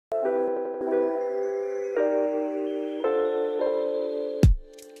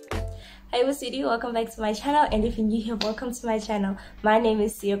Hey City, welcome back to my channel, and if you're new here, welcome to my channel. My name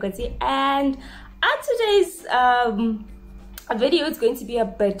is Seo Current, and today's video is going to be a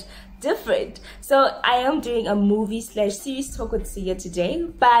bit different. So I am doing a movie slash series talk with Seo today,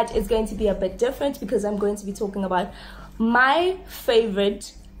 but it's going to be a bit different because I'm going to be talking about my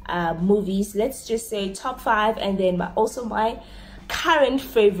favorite movies. Let's just say top 5, and then also my current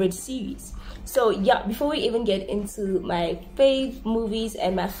favorite series. So yeah, before we even get into my fave movies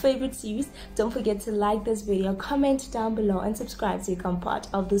and my favorite series, don't forget to like this video, comment down below, and subscribe to become part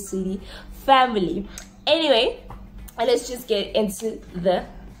of the City family. Anyway, let's just get into the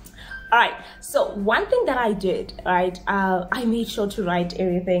alright. So one thing that I did, right, I made sure to write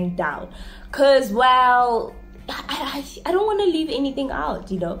everything down, because well, I don't want to leave anything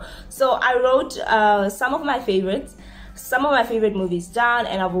out, you know. So I wrote some of my favorite movies down,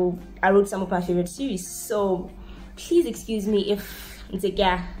 and I wrote some of my favorite series. So please excuse me if it's like,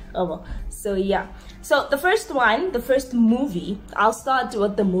 yeah, over. So yeah, so the first movie, I'll start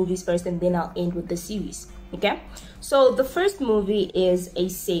with the movies first and then I'll end with the series. Okay, so the first movie is A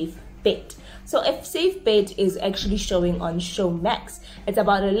Safe Bet. So A Safe Bet is actually showing on Showmax. It's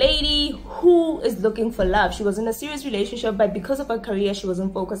about a lady who is looking for love. She was in a serious relationship, but because of her career, she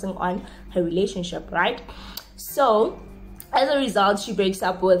wasn't focusing on her relationship, right? So as a result, she breaks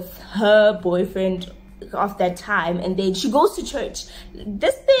up with her boyfriend of that time, and then she goes to church.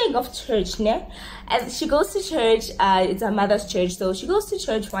 This thing of church, ne? As she goes to church, it's her mother's church, so she goes to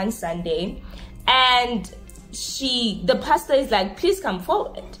church one Sunday, and the pastor is like, please come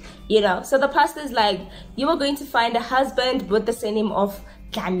forward, you know. So the pastor is like, you are going to find a husband with the surname of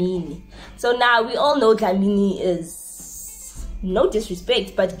Dlamini. So now we all know Dlamini is, no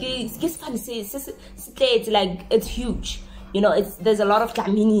disrespect, but it's like, it's huge, you know. There's a lot of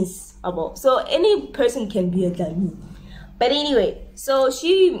Dlaminis about, so any person can be a Dlamini. But anyway, so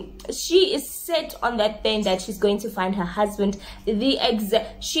she is set on that thing that she's going to find her husband.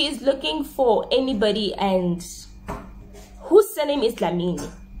 She is looking for anybody and whose surname is Dlamini,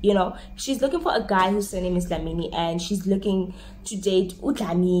 you know. She's looking for a guy whose surname is Dlamini, and she's looking to date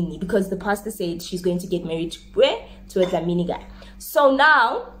Dlamini because the pastor said she's going to get married to a Dlamini guy. So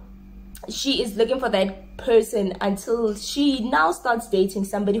now she is looking for that person until she now starts dating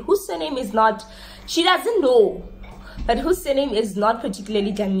somebody whose surname is not, she doesn't know, but whose surname is not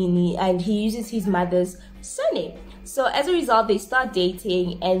particularly Dlamini, and he uses his mother's surname. So as a result, they start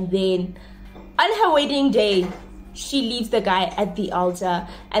dating, and then on her wedding day, she leaves the guy at the altar,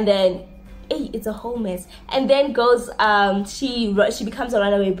 and then it's a whole mess. And then goes, she becomes a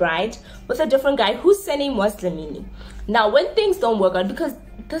runaway bride with a different guy whose surname was Dlamini. Now when things don't work out, because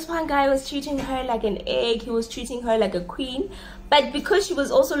this one guy was treating her like an egg, he was treating her like a queen, but because she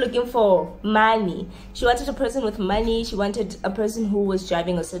was also looking for money, she wanted a person with money, she wanted a person who was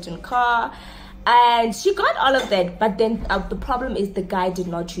driving a certain car, and she got all of that. But then the problem is the guy did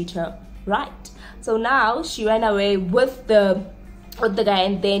not treat her right. So now she ran away with the guy,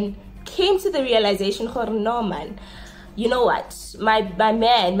 and then came to the realization, no man, you know what, my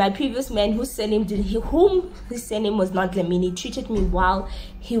previous man whose surname his surname was not Dlamini treated me while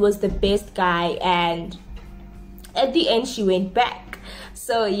he was the best guy, and at the end she went back.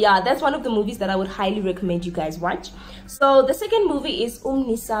 So yeah, that's one of the movies that I would highly recommend you guys watch. So the second movie is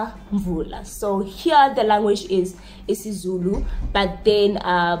Umnisa Mvula. So here the language is isiZulu, but then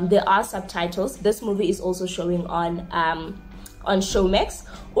there are subtitles. This movie is also showing on Showmax,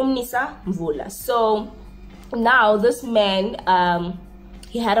 Umnisa Mvula. So now this man,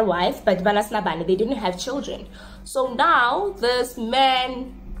 he had a wife, but they didn't have children. So now this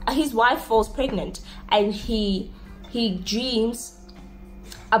man, his wife falls pregnant, and he dreams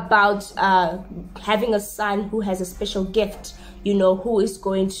about having a son who has a special gift, you know, who is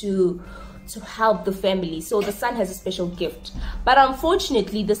going to help the family. So the son has a special gift, but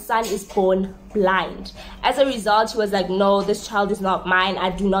unfortunately the son is born blind. As a result, he was like, no, this child is not mine, I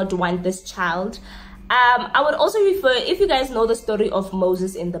do not want this child. I would also refer, if you guys know the story of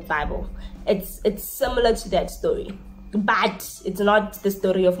Moses in the Bible, it's similar to that story, but it's not the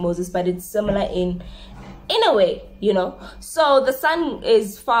story of Moses, but it's similar in a way, you know. So the son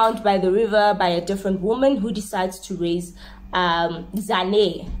is found by the river by a different woman who decides to raise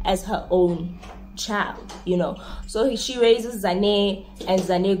Zane as her own child, you know. So she raises Zane, and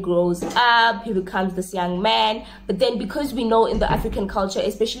Zane grows up, he becomes this young man. But then, because we know in the African culture,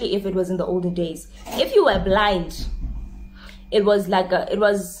 especially if it was in the olden days, if you were blind, it was like a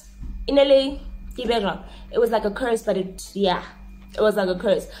curse, but it was like a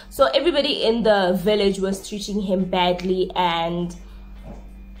curse. So everybody in the village was treating him badly, and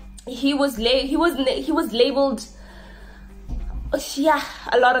he was labeled yeah,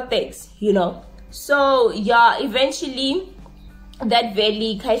 a lot of things, you know. So yeah, eventually that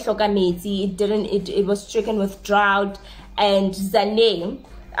valley it was stricken with drought, and Zane,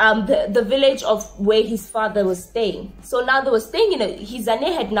 the village of where his father was staying. So now they were staying in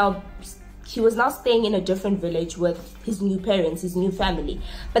he was now staying in a different village with his new parents, his new family.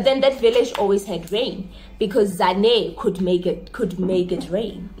 But then that village always had rain because Zane could make it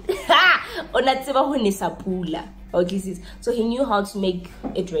rain. So he knew how to make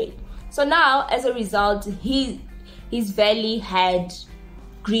it rain. So now, as a result, his valley had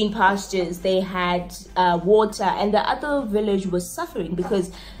green pastures, they had water, and the other village was suffering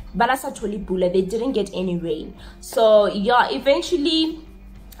because they didn't get any rain. So yeah, eventually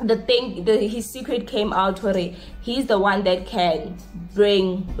his secret came out where he's the one that can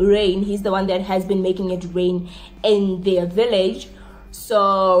bring rain. He's the one that has been making it rain in their village.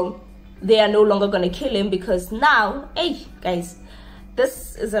 So they are no longer going to kill him because now, hey guys,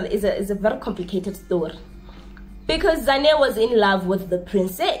 this is a very complicated story. Because Zane was in love with the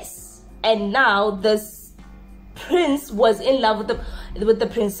princess, and now this prince was in love with the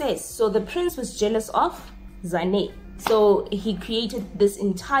princess. So the prince was jealous of Zane. So he created this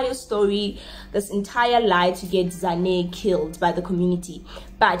entire story, this entire lie to get Zane killed by the community.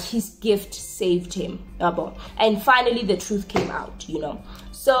 But his gift saved him. And finally the truth came out, you know.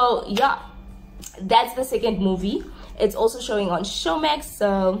 So yeah, that's the second movie. It's also showing on Showmax.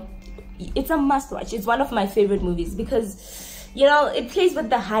 So it's a must watch. It's one of my favorite movies because, you know, it plays with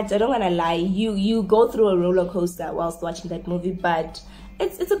the heart. I don't want to lie. You go through a roller coaster whilst watching that movie, but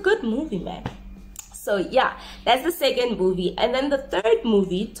it's a good movie, man. So yeah, that's the second movie. And then the third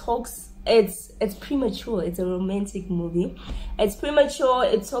movie it's premature. It's a romantic movie. It's premature.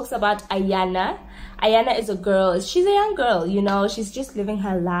 It talks about Ayana. Ayana is a girl. She's a young girl, you know. She's just living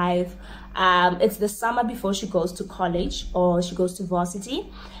her life. It's the summer before she goes to college or she goes to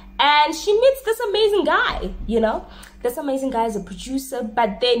varsity. And she meets this amazing guy, you know. This amazing guy is a producer.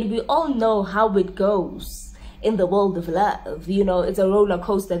 But then we all know how it goes in the world of love. You know, it's a roller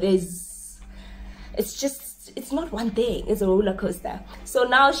coaster. It's not one thing. It's a roller coaster. So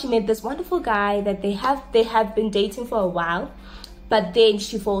now she met this wonderful guy that they have been dating for a while, but then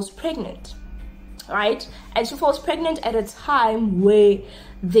she falls pregnant, right? And she falls pregnant at a time where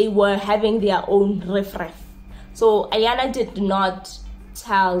they were having their own riff-raff. So Ayana did not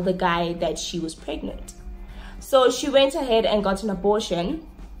tell the guy that she was pregnant. So she went ahead and got an abortion,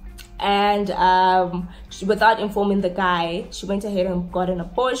 and without informing the guy, she went ahead and got an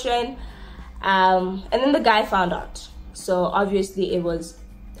abortion. And then the guy found out. So obviously it was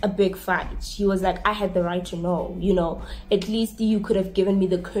a big fight. He was like, I had the right to know, you know, at least you could have given me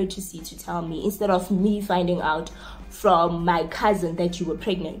the courtesy to tell me instead of me finding out from my cousin that you were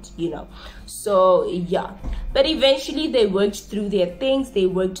pregnant, you know. So yeah, but eventually they worked through their things. They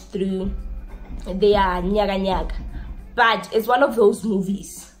worked through their nyaga nyaga. But it's one of those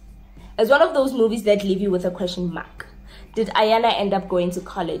movies. It's one of those movies that leave you with a question mark. Did Ayana end up going to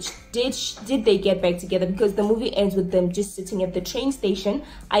college? Did they get back together? Because the movie ends with them just sitting at the train station.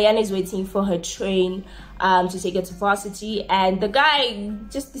 Ayana is waiting for her train to take her to varsity, and the guy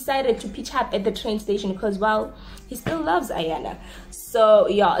just decided to pitch up at the train station because, well, he still loves Ayana. So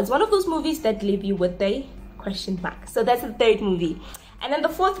yeah, it's one of those movies that leave you with a question mark. So that's the third movie. And then the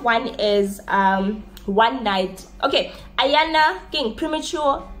fourth one is One Night. Okay, Ayana King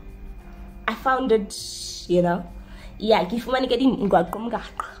Premature. I found it, you know. Yeah, but I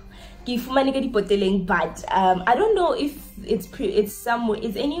don't know if it's somewhere,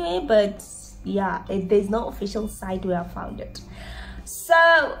 it's anywhere, but yeah, there's no official site where I found it. So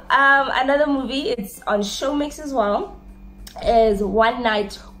another movie, it's on Showmax as well, is One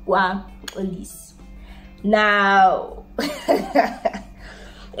Night Release. Now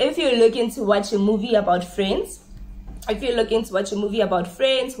if you're looking to watch a movie about friends,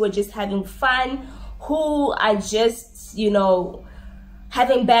 who are just having fun, who are just, you know,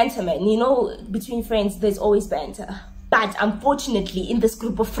 having banter, man. You know, between friends there's always banter, but unfortunately in this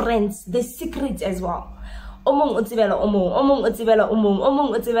group of friends there's secrets as well. And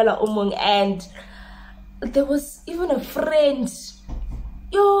there was even a friend,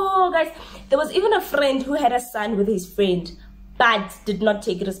 there was even a friend who had a son with his friend but did not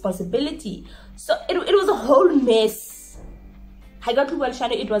take responsibility. So it was a whole mess.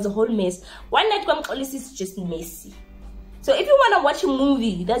 It was a whole mess. One Night Release is just messy. So if you want to watch a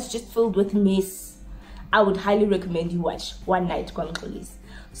movie that's just filled with mess, I would highly recommend you watch One Night Release.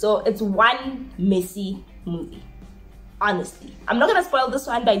 So it's one messy movie. Honestly, I'm not gonna spoil this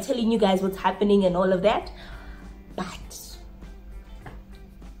one by telling you guys what's happening and all of that, but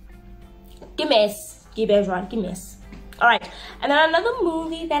give mess. All right, and then another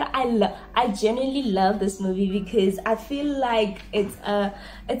movie that I love, I genuinely love this movie because I feel like it's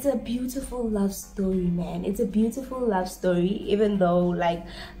a beautiful love story, man. It's a beautiful love story, even though like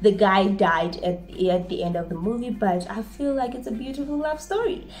the guy died at the end of the movie, but I feel like it's a beautiful love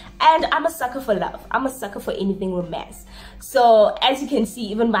story. And I'm a sucker for love. I'm a sucker for anything romance. So as you can see,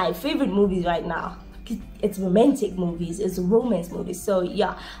 even my favorite movies right now, it's romantic movies, it's romance movies. So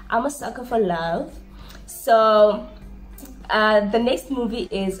yeah, I'm a sucker for love. So the next movie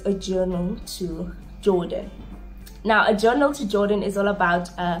is A Journal to Jordan. Now, A Journal to Jordan is all about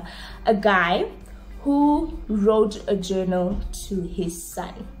a guy who wrote a journal to his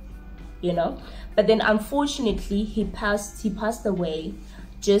son, you know, but then unfortunately he passed away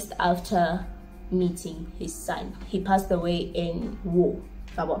just after meeting his son. He passed away in war.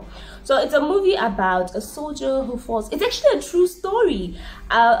 So it's a movie about a soldier who falls. It's actually a true story.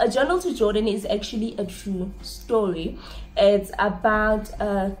 A Journal to Jordan is actually a true story. It's about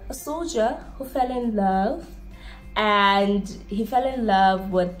a soldier who fell in love, and he fell in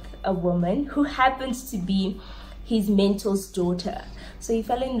love with a woman who happens to be his mentor's daughter. So he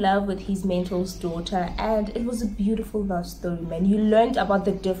fell in love with his mentor's daughter, and it was a beautiful love story, man. You learned about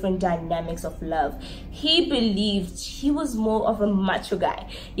the different dynamics of love. He believed he was more of a macho guy,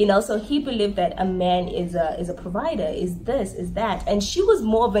 you know, so he believed that a man is a provider, is this, is that, and she was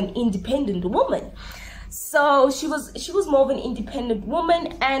more of an independent woman. So she was more of an independent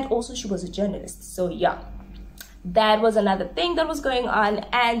woman, and also she was a journalist. So yeah, that was another thing that was going on.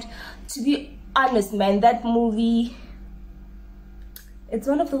 And to be honest, man, that movie, it's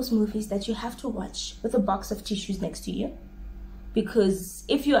one of those movies that you have to watch with a box of tissues next to you, because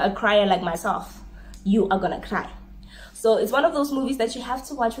if you're a crier like myself, you are gonna cry. So it's one of those movies that you have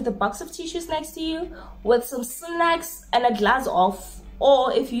to watch with a box of tissues next to you, with some snacks and a glass of,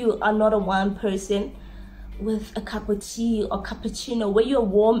 or if you are not a wine person, with a cup of tea or cappuccino, where you're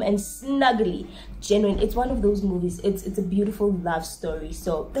warm and snuggly. Genuine, it's one of those movies. It's a beautiful love story.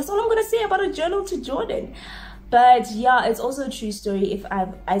 So that's all I'm gonna say about A Journal to Jordan. But yeah, it's also a true story.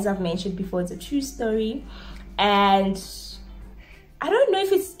 As I've mentioned before, it's a true story, and I don't know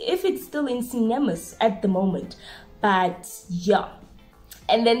if it's still in cinemas at the moment, but yeah.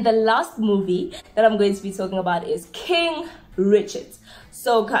 And then the last movie that I'm going to be talking about is King Richard.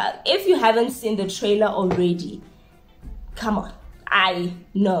 So if you haven't seen the trailer already, come on, I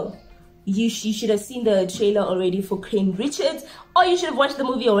know you should have seen the trailer already for King Richard, or you should have watched the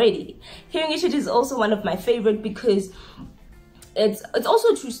movie already. King Richard is also one of my favorite because it's also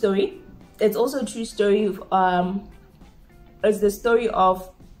a true story. It's also a true story. It's the story of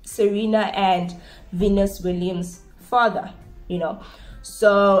Serena and Venus Williams' father, you know.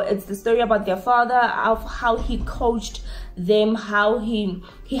 So it's the story about their father, of how he coached them, how he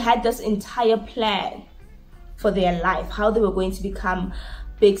had this entire plan for their life, how they were going to become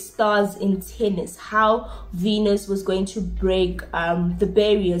big stars in tennis, how Venus was going to break the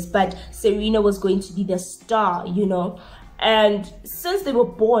barriers, but Serena was going to be the star, you know. And since they were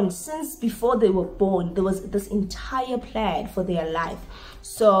born, since before they were born, there was this entire plan for their life.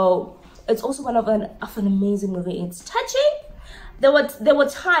 So it's also one of an amazing movie. It's touching. There were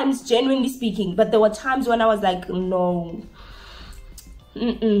times, genuinely speaking, but there were times when I was like, no,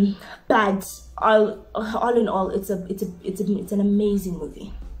 but all in all, it's an amazing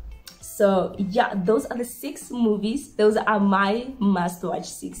movie. So yeah, those are the 6 movies. Those are my must-watch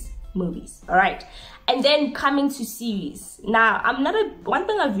 6 movies. All right, and then coming to series. Now, one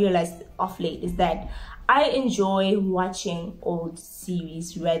thing I've realized of late is that I enjoy watching old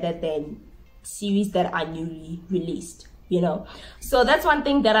series rather than series that are newly released, you know. So that's one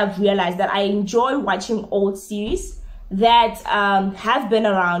thing that I've realized, that I enjoy watching old series that have been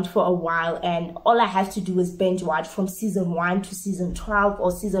around for a while, and all I have to do is binge watch from season 1 to season 12 or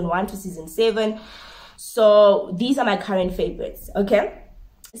season 1 to season 7. So these are my current favorites. Okay,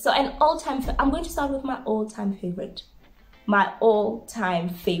 so an all-time I'm going to start with my all-time favorite. My all-time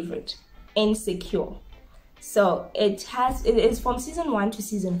favorite, Insecure. So it is from season 1 to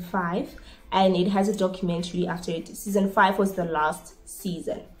season 5, and it has a documentary after it. Season 5 was the last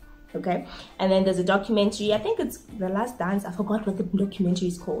season. Okay, and then there's a documentary, I think it's The Last Dance, I forgot what the documentary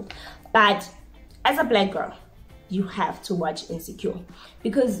is called. But as a black girl, you have to watch Insecure,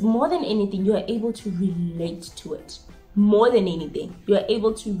 because more than anything, you are able to relate to it. More than anything, you are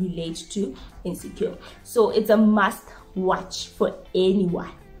able to relate to Insecure. So it's a must watch for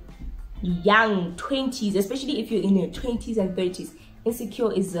anyone, young 20s, especially if you're in your 20s and 30s.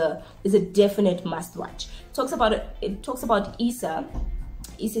 Insecure is a definite must watch. It talks about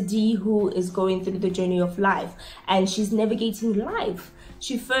Issa D, who is going through the journey of life, and she's navigating life.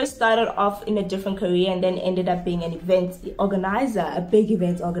 She first started off in a different career and then ended up being an event organizer, a big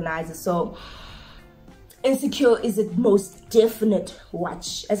event organizer. So Insecure is a most definite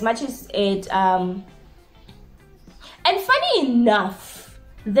watch. As much as it and funny enough,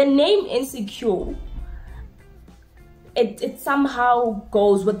 the name Insecure, it somehow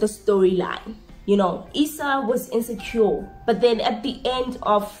goes with the storyline. You know, Issa was insecure, but then at the end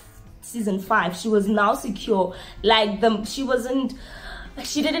of season 5, she was now secure. Like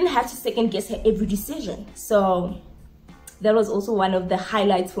she didn't have to second guess her every decision. So that was also one of the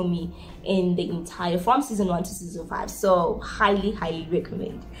highlights for me in the entire, from season 1 to season 5. So highly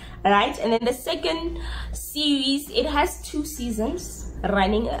recommend. All right, and then the second series, it has 2 seasons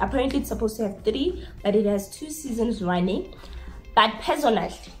running. Apparently it's supposed to have 3, but it has 2 seasons running. But personally,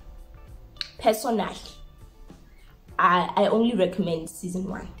 I only recommend season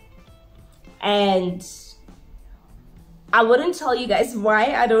 1. And I wouldn't tell you guys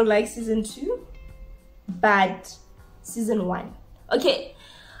why I don't like season 2, but season 1. Okay,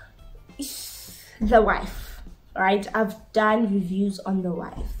 The Wife, right? I've done reviews on The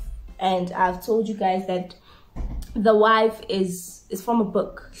Wife, and I've told you guys that The Wife is from a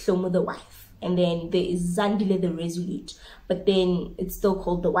book, Shomo the Wife, and then there is Zandile the Resolute, but then it's still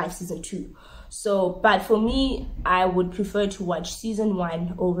called The Wife season 2. So, but for me, I would prefer to watch season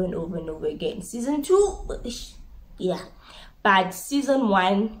 1 over and over and over again. Season 2, yeah, but season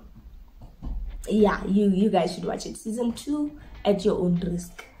 1, yeah, you guys should watch it. Season 2 at your own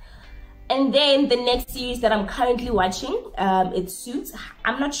risk. And then the next series that I'm currently watching, it's Suits.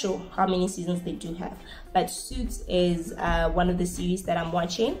 I'm not sure how many seasons they do have, but Suits is one of the series that I'm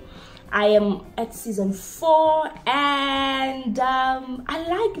watching. I am at season 4, and I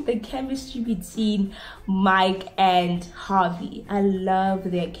like the chemistry between Mike and Harvey. I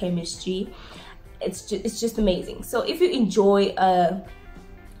love their chemistry. It's just amazing. So if you enjoy a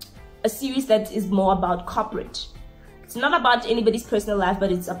series that is more about corporate, it's not about anybody's personal life,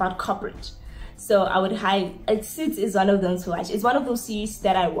 but it's about corporate. So I would Suits is one of them to watch. It's one of those series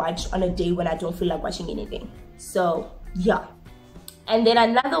that I watch on a day when I don't feel like watching anything. So yeah. And then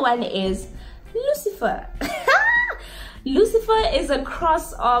another one is Lucifer. Lucifer is a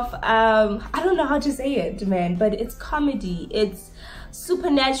cross of I don't know how to say it, man, but it's comedy, it's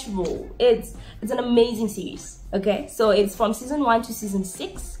supernatural, it's an amazing series. Okay, so it's from season 1 to season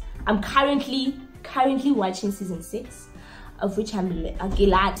 6. I'm currently watching season 6, of which I'm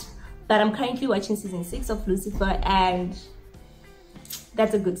glad, but I'm currently watching season 6 of Lucifer, and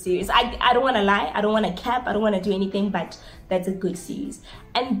that's a good series. I don't want to lie, I don't want to cap, I don't want to do anything, but that's a good series.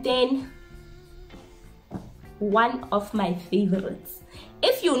 And then one of my favorites,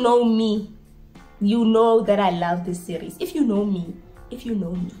 if you know me, you know that I love this series. If you know me,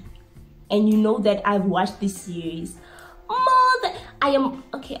 and you know that I've watched this series more than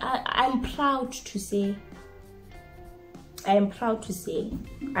I'm proud to say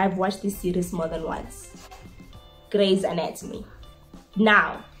I've watched this series more than once. Grey's Anatomy.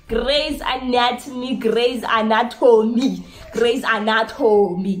 Now, Grey's Anatomy. That's all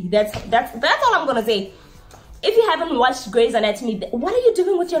I'm gonna say. If you haven't watched Grey's Anatomy, what are you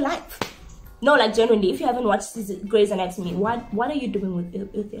doing with your life? No, like genuinely, if you haven't watched Grey's Anatomy, what are you doing with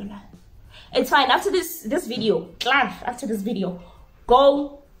your life? It's fine. After this video,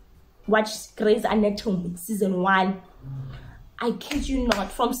 go watch Grey's Anatomy season 1. I kid you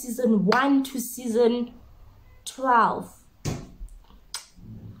not, from season 1 to season 12.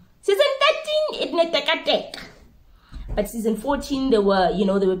 Season 13, it neteka tek. But season 14, they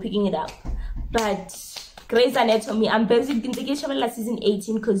were picking it up. But Grey's Anatomy, I'm busy thinking season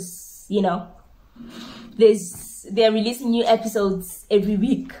 18 because, they're releasing new episodes every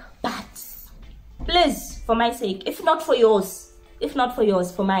week. But please, for my sake, if not for yours,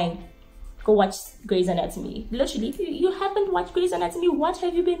 for mine, go watch Grey's Anatomy. Literally, if you haven't watched Grey's Anatomy, what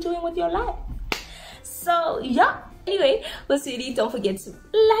have you been doing with your life? So yeah, anyway, well, sweetie, don't forget to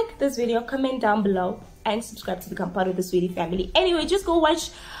like this video, comment down below, and subscribe to become part of the sweetie family. Anyway, just go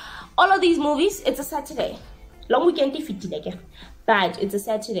watch all of these movies. It's a Saturday, long weekend, but it's a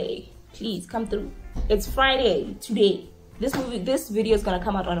Saturday. Please come through. It's Friday today. This video is gonna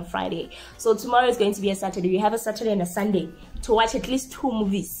come out on a Friday, so tomorrow is going to be a Saturday. You have a Saturday and a Sunday to watch at least 2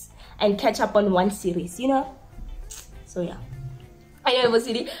 movies and catch up on 1 series, so yeah. Anyway,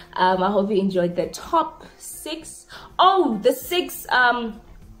 City, I hope you enjoyed the top 6. Oh, the 6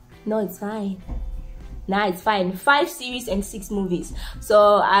 no, it's fine. Nah, it's fine. 5 series and 6 movies.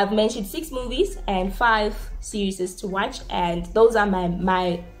 So I've mentioned 6 movies and 5 series to watch, and those are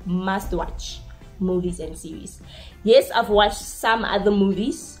my must-watch movies and series. Yes, I've watched some other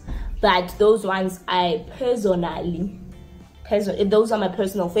movies, but those ones I personally those are my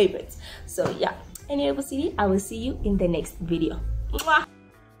personal favorites. So yeah, anyway, I will see you in the next video. Mwah!